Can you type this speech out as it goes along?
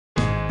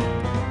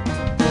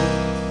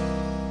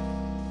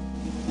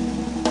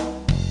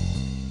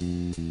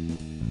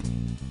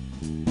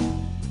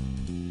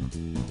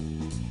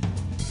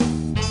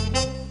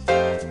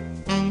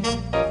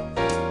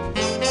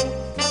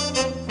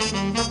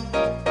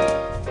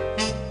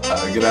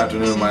Good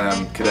afternoon,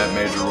 I'm Cadet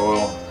Major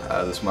Royal.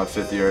 This is my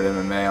 5th year at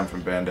MMA. I'm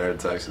from Bandera,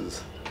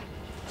 Texas.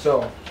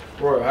 So,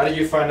 Royal, how did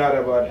you find out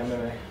about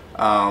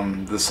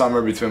MMA? The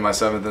summer between my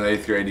 7th and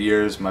 8th grade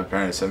years, my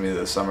parents sent me to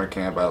the summer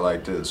camp. I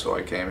liked it, so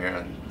I came here,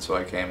 and so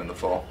I came in the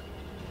fall.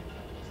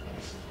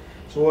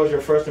 So what was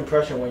your first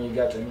impression when you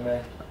got to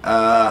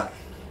MMA?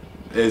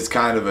 It's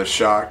kind of a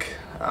shock.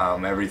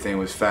 Everything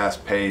was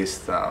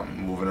fast-paced,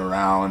 moving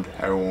around.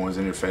 Everyone was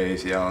in your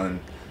face, yelling,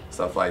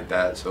 stuff like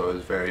that, so it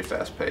was very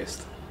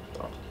fast-paced.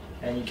 So.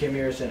 And you came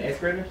here as an 8th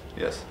grader?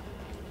 Yes.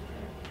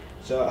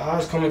 So how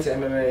has coming to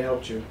MMA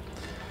helped you?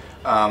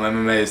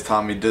 MMA has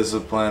taught me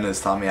discipline, it's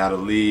taught me how to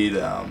lead.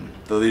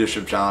 The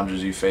leadership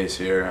challenges you face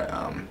here,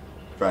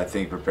 I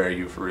think, prepare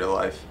you for real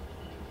life.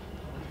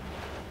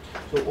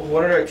 So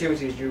what other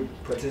activities do you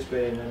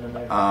participate in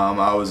MMA?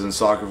 I was in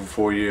soccer for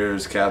 4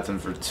 years, captain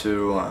for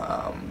 2,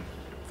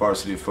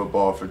 varsity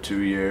football for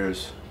 2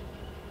 years,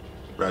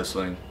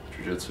 wrestling,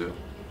 jiu-jitsu.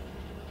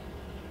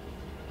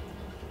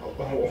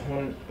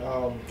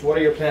 What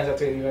are your plans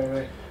after you leave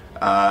MMA?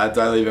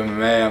 After I leave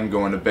MMA, I'm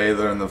going to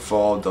Baylor in the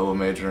fall, double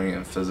majoring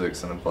in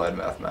physics and applied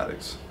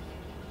mathematics.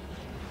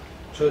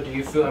 So do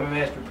you feel MMA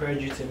has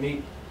prepared you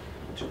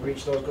to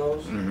reach those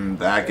goals?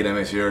 The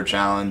academics here are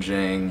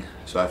challenging,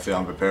 so I feel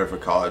I'm prepared for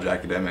college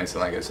academics,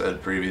 and like I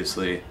said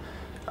previously,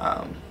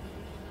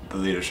 the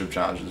leadership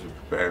challenges have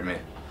prepared me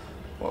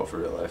well for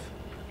real life.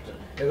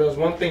 If there was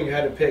one thing you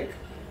had to pick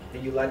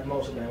that you liked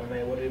most about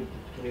MMA, what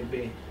would it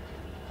be?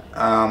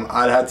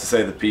 I'd have to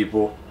say the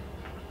people.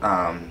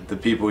 The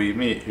people you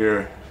meet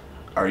here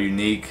are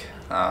unique.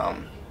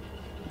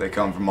 They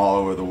come from all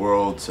over the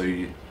world, so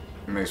you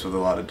mix with a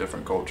lot of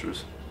different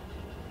cultures.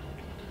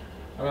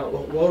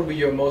 What would be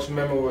your most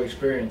memorable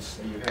experience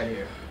that you've had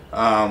here?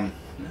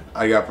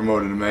 I got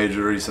promoted to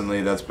major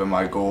recently. That's been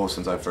my goal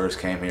since I first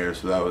came here,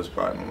 so that was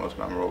probably my most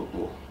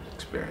memorable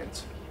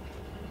experience.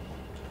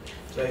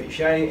 So if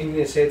you have anything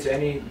to say to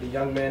any of the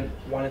young men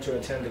wanting to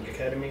attend the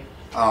academy?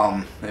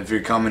 If you're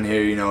coming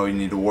here, you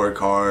need to work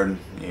hard,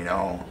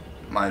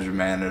 mind your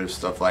manners,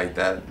 stuff like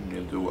that, and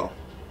you'll do well.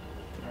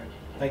 All right.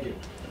 Thank you.